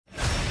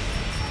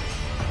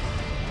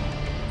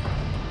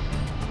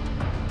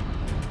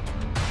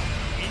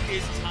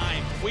is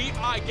time. We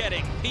are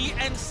getting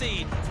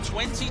PNC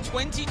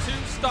 2022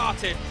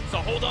 started, so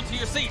hold on to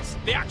your seats.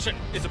 The action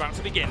is about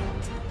to begin.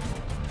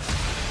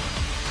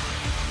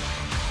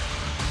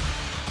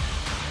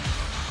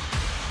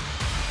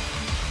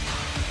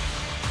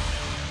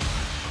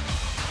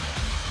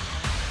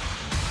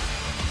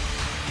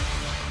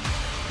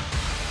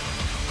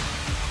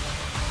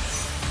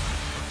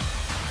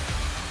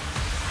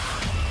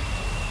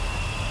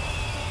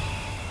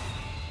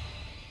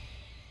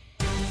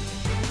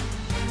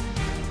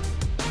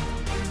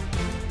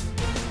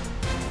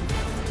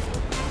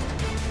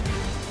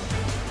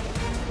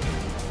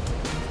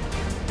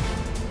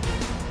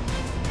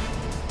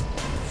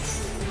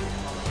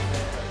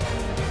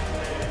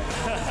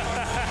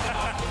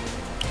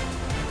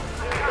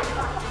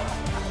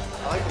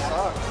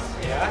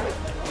 Yeah,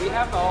 we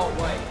have the all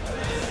white.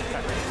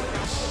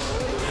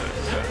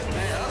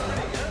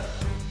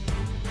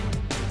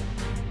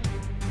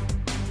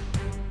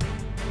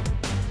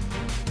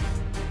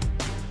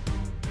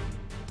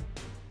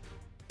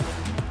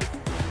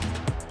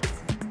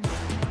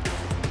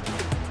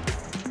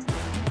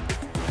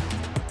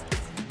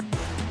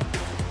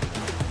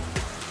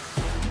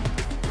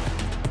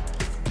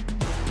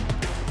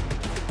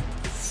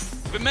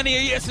 It's been many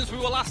a year since we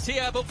were last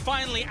here, but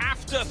finally,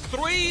 after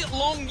 3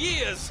 long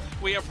years,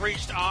 we have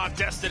reached our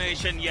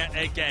destination yet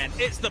again.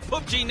 It's the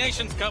Pubg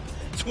Nations Cup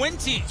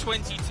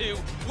 2022.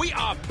 We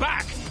are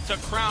back to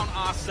crown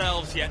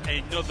ourselves yet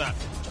another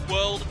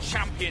world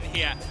champion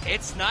here.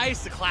 It's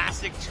nice, the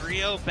classic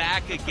trio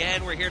back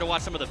again. We're here to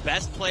watch some of the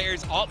best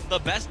players, all the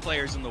best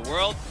players in the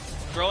world,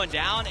 throwing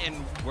down, and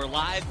we're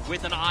live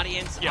with an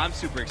audience. Yeah. I'm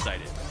super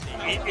excited.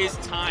 It is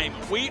time.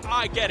 We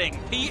are getting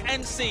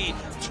PNC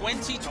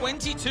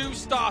 2022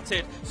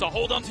 started, so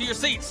hold on to your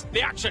seats.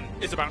 The action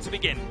is about to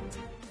begin.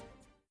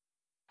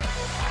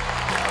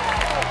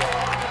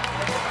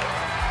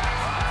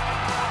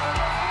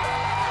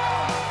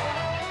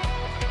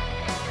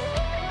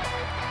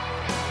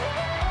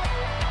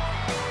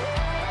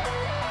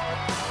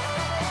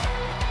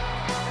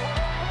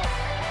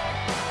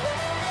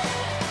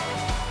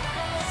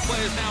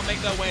 Players now make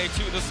their way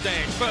to the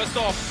stage. First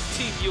off,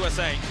 Team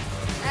USA.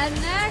 And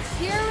next,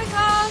 here we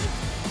come,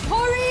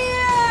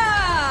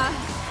 Korea!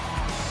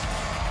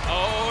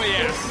 Oh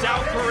yes,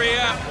 South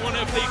Korea, one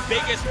of the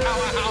biggest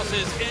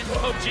powerhouses in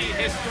Pubg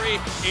history,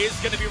 is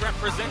going to be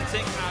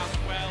representing as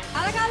well. เอ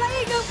าละค่ะและ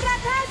อีกหนึ่งประ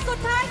เทศสุด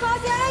ท้ายขอ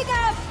เสียงให้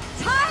กับ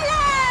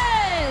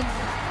Thailand!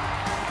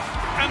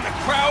 And the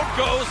crowd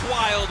goes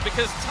wild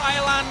because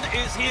Thailand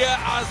is here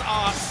as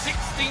our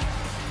 16th,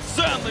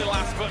 certainly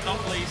last but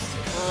not least,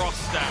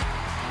 roster.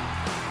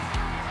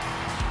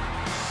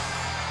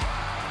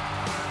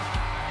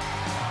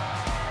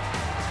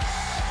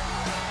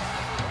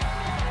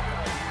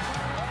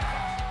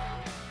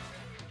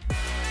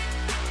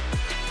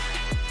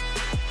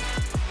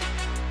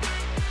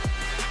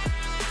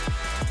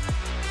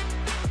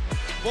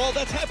 Well,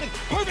 that's happened.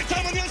 Perfect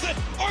time on the other side.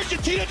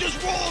 Argentina just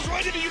rolls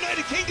right into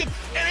United Kingdom,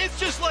 and it's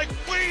just like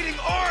waiting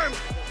arms.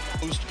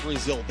 Close to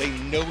Brazil. They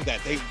know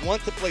that. They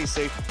want to play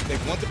safe. They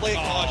want to play it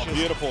cautious.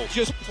 Beautiful.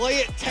 Just play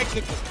it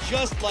technical,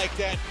 just like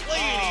that. Play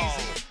it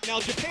easy. Now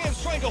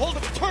Japan's trying to hold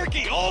up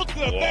Turkey all to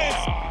the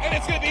fence, and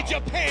it's going to be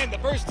Japan, the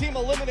first team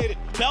eliminated.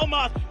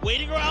 Belmont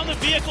waiting around the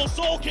vehicle.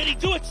 Soul, can he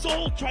do it?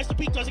 Soul tries to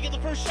peek, doesn't get the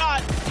first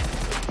shot.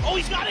 Oh,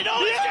 he's got it. Oh,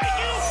 he's got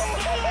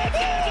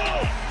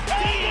it.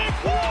 The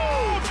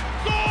crowd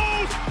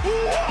goes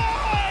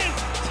wild.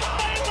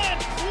 Thailand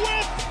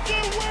with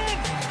the win,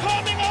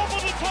 coming over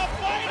the top,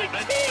 fighting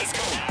team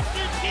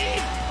after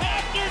team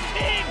after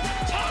team.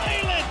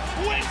 Thailand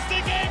wins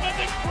the game, and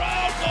the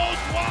crowd goes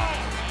wild.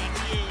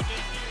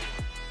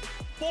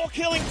 Ball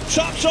killing,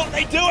 sharp shot,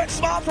 they do it.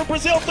 Smart from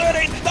Brazil,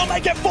 13. They'll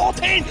make it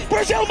 14.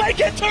 Brazil make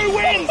it 2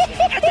 wins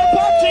at the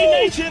Pubg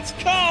Nations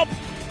Cup.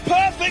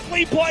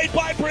 Perfectly played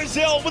by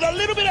Brazil with a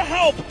little bit of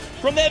help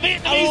from their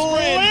Vietnamese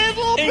friend. A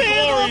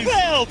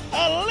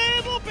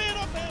little bit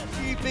of help.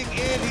 Keeping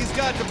in, he's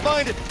got to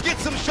find it. Get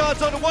some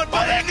shots on the one.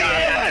 But they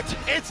got it!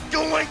 It's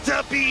going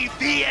to be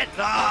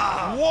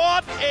Vietnam.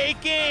 What a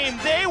game.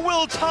 They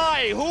will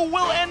tie. Who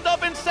will end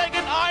up in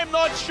second, I'm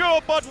not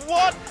sure. But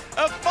what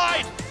a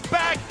fight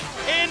back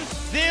in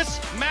this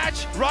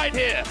match right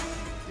here.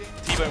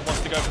 T-Bone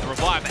wants to go for the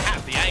revive. They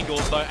have the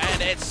angles though,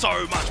 and it's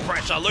so much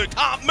pressure. Luke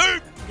can't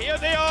move. Here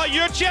they are,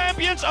 your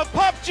champions of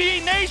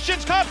Pubg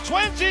Nations Cup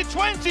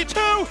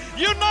 2022,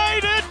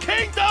 United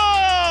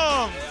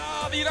Kingdom! They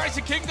are the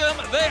United Kingdom.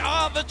 They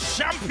are the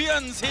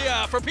champions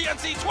here for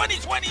PNC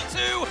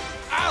 2022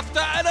 after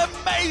an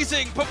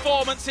amazing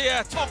performance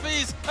here.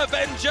 Toffee's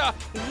Avenger,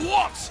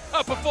 what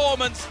a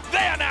performance.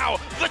 They are now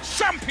the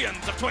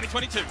champions of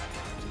 2022.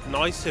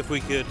 Nice if we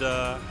could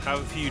have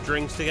a few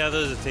drinks together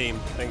as a team.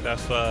 I think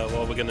that's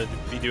what we're going to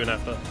be doing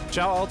after.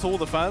 Shout out to all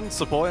the fans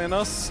supporting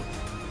us.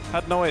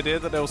 Had no idea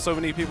that there were so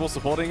many people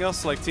supporting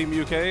us, like Team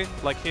UK,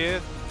 like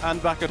here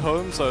and back at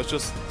home. So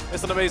it's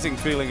an amazing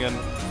feeling, and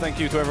thank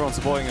you to everyone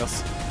supporting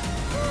us.